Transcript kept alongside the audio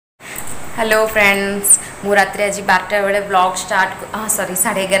Hello friends मु रात्रि आज 12टा बेले ब्लॉग स्टार्ट सॉरी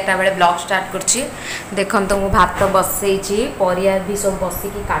 11:30 बेले ब्लॉग स्टार्ट करछि। देखन तो मु भात बसैछि परिया भी सब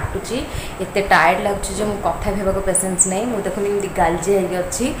बसिकी काटुछि। एते टायर्ड लागछि जे मु कथा भेबा को पेशेंस नै। मु देखन इमति गालजे हेइ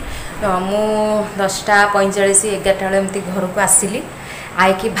अछि। मु 10:45 11टा बेले इमति घर को आसिली।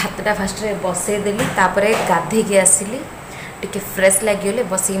 आइ कि भातटा फास्ट रे बसै देली तापरे गाधे की आसिली टिके फ्रेश लागिले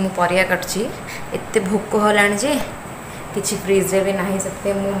बसी मु परिया काटछि। एते भूख होलानी जे किसी फ्रिज रे भी नहीं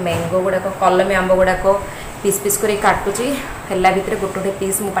सकते मु मैंगो गुड़ाक कलमी आंब गुड़ाक पीस पीस कर काटुची हेला भितर गोटे गोटे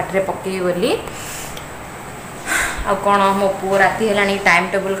पीस मु पाटे पकई बोली आ कौन मो पु राति है टाइम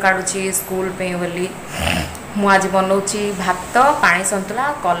टेबल काटुची स्कूल पे बोली मु आज बनाऊँगी भात पानी सन्तुला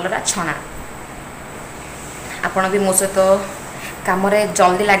कलरा छणा। आपण भी मो सहित काम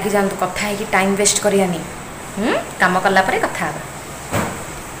जल्दी लगी जातु कथा है कि टाइम वेस्ट करियानी काम कला परे कथा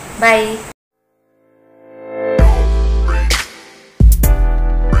बाय।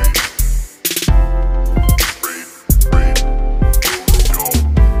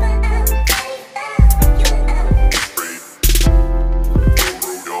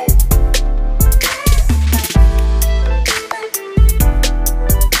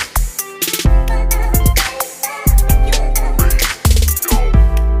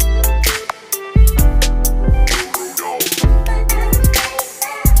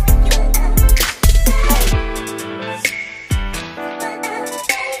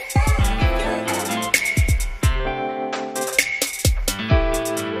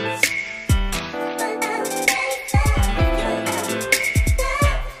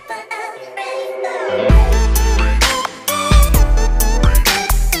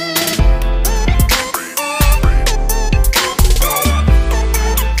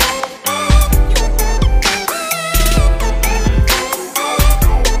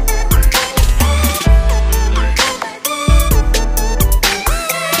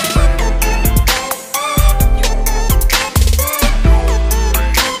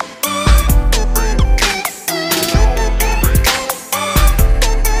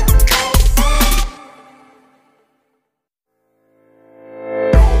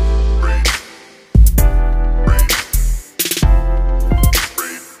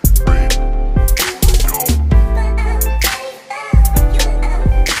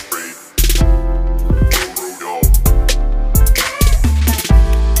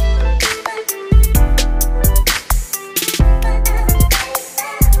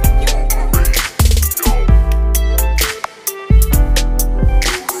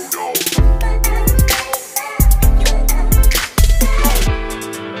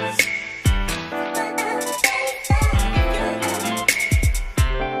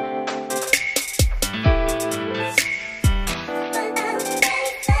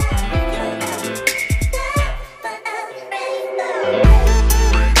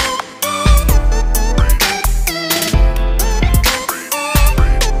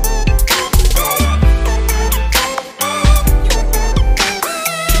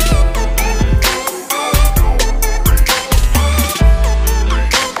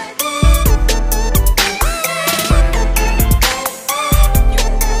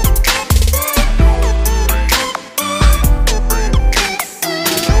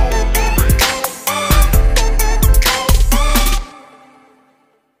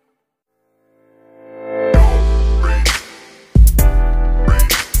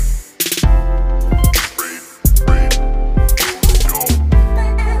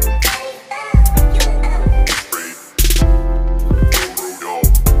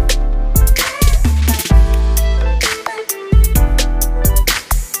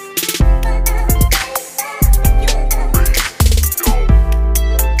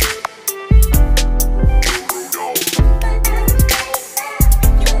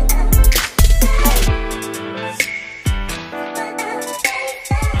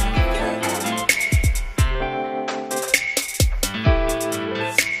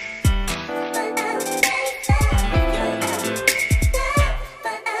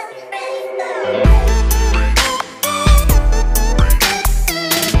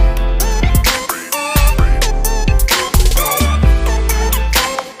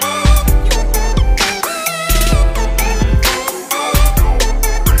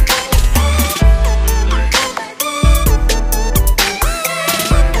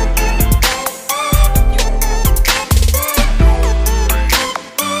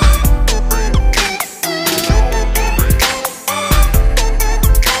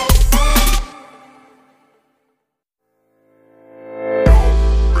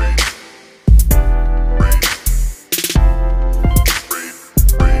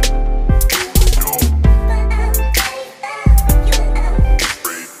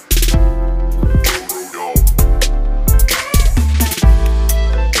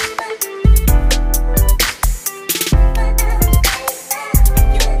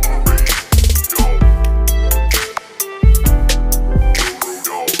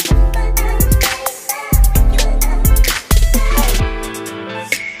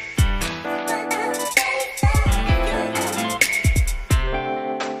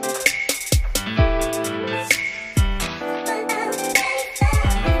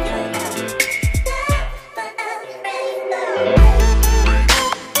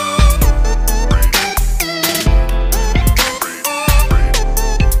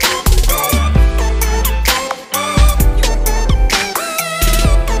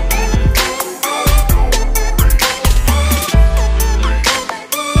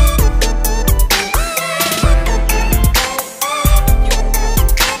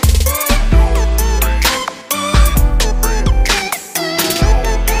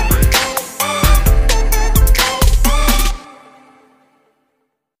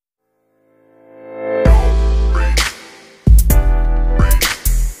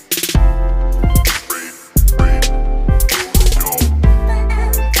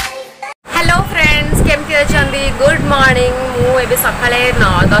 गुड मॉर्निंग मु एबे सकाळे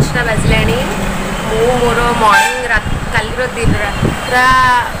 10टा बाजलानी मु मोर मॉर्निंग कालीर दिन पूरा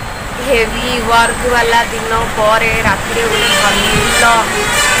हेवी वर्क वाला दिन पर राति गोटे भल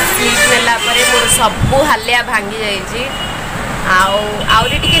स्लीप नेला मोर सबू हालिया भांगी जाइए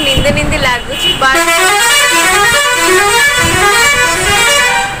आउरी टिके निंद निंद लगुच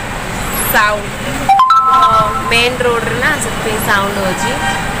साउंड मेन रोड रे ना से साउंड होची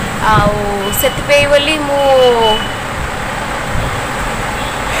से बोली मु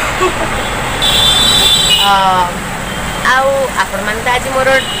आपण मान आज मोर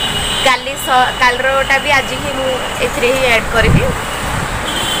कालरोटा भी आज ही मुझे ही ऐड करी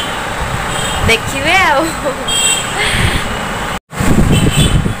देखिए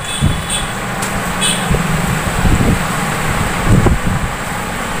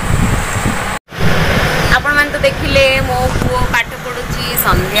आपण मान तो देखिले मो पुओ पाठ पढ़ुची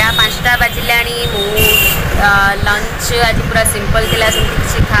संध्या 5टा बाजिला लंच आज पूरा सिंपल थिला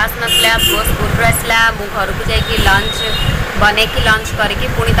किसी खास नसला पुओ स्कूल आसला मु घर को जाइए लंच बने की लंच करके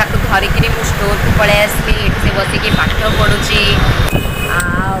पुणी ताको धरिकी मु स्टोर को पळे आसली एठी बसिकी पाठ पढ़ुची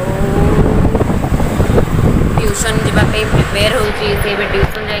ट्यूशन जावाई प्रिपेयर होची से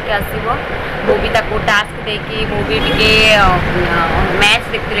ट्यूशन जाके आसो मु भी ताको टास्क देकी मु भी टिके मैच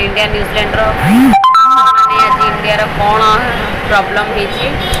देखली इंडिया न्यूजीलैंड रो आज इंडिया रो कौन प्रॉब्लम होची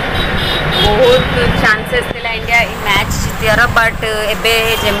बहुत चांसेस थिला इंडिया मैच जीतियार बट एबे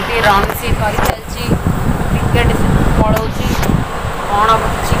जेमती रन सी कर चलची विकेट पड़ोची कौन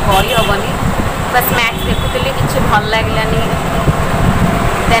किसी करहबनी बस मैच देखुली किसी भल लगलानी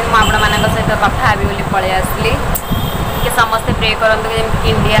देन मु आपण मान सहित कथा हेबी बोली पळे आसली कि समस्ते प्रे करंतु कि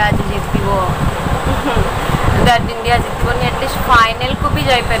इंडिया आज जीतबो इंडिया जीतबनी एटलिस्ट फाइनल को भी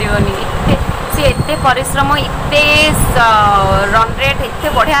जाई परिबनी सी एते परिश्रम इते रन रेट इते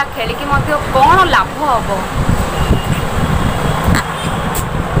बढ़िया खेलिकी मध्य कौन लाभ हम।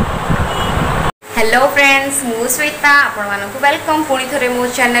 हेलो फ्रेंड्स मु श्वेता आपण मानकु वेलकम पुणी थरे मो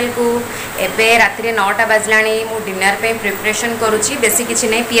चैनल को एबे रात्रि 9टा बाजलानी मु डिनर पे प्रिपरेशन करूची बेसी किछि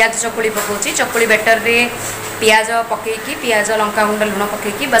नै पियाज चकुली पकोची चकुली बेटर रे पियाज पकेकी पियाज लंका गुंड लुण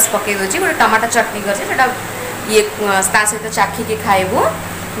पकेकी बस पके दोची गोटे टमाटर चटनी करछि सेटा ये ता सहित चाखी के खाइबू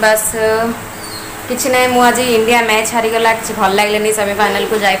बस किछि नै मु आज इंडिया मैच हारी गला किछि भल लागलेनी सेमीफाइनल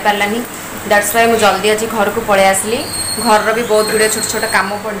को जाई पारलानी दैट्स व्हाई मु जल्दी आज घर को पळे आसली घर रो भी बहुत गुडे छोट छोट काम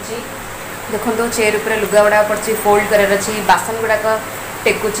पड़ची देखो तो चेयर ऊपर लुगा गुड़ा पड़ी फोल्ड करार अच्छी बासन गुड़ाक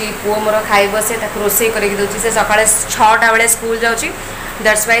टेकुची पुओ मोर खाइब से रोसे करके दूसरी से सका 6टा बेले स्कूल जाऊँगी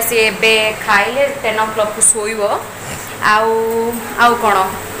दैट्स वाई सी एबे खाइले 10 o'clock को शोब आउ कौन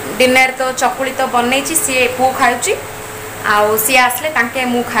डिनर तो चकुली तो बनई सी पुओ खाऊची आउ सी आसले तांके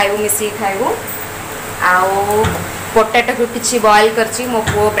मु खाइबू मिसी खाइबू आउ पोटैटो को किसी बॉयल करची मो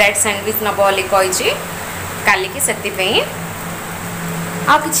पुओ ब्रेड सैंडविच नब बोली कही काली की से आ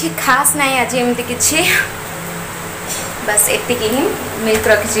किसी खास नहीं आज एमती किसी बस एति ही मिल्क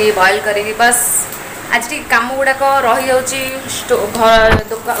रखी बॉयल करी बस आज टी काम गुड़ाक रही घर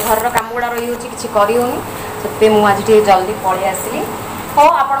काम गुड़ा रही किसी करनी से मुझे जल्दी पलि आसली हो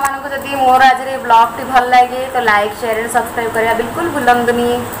आपण मानक जदि मोर आज ब्लॉग टी भल लगे तो लाइक शेयर सब्सक्राइब करा बिल्कुल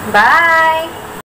भूलंतुनी बाय।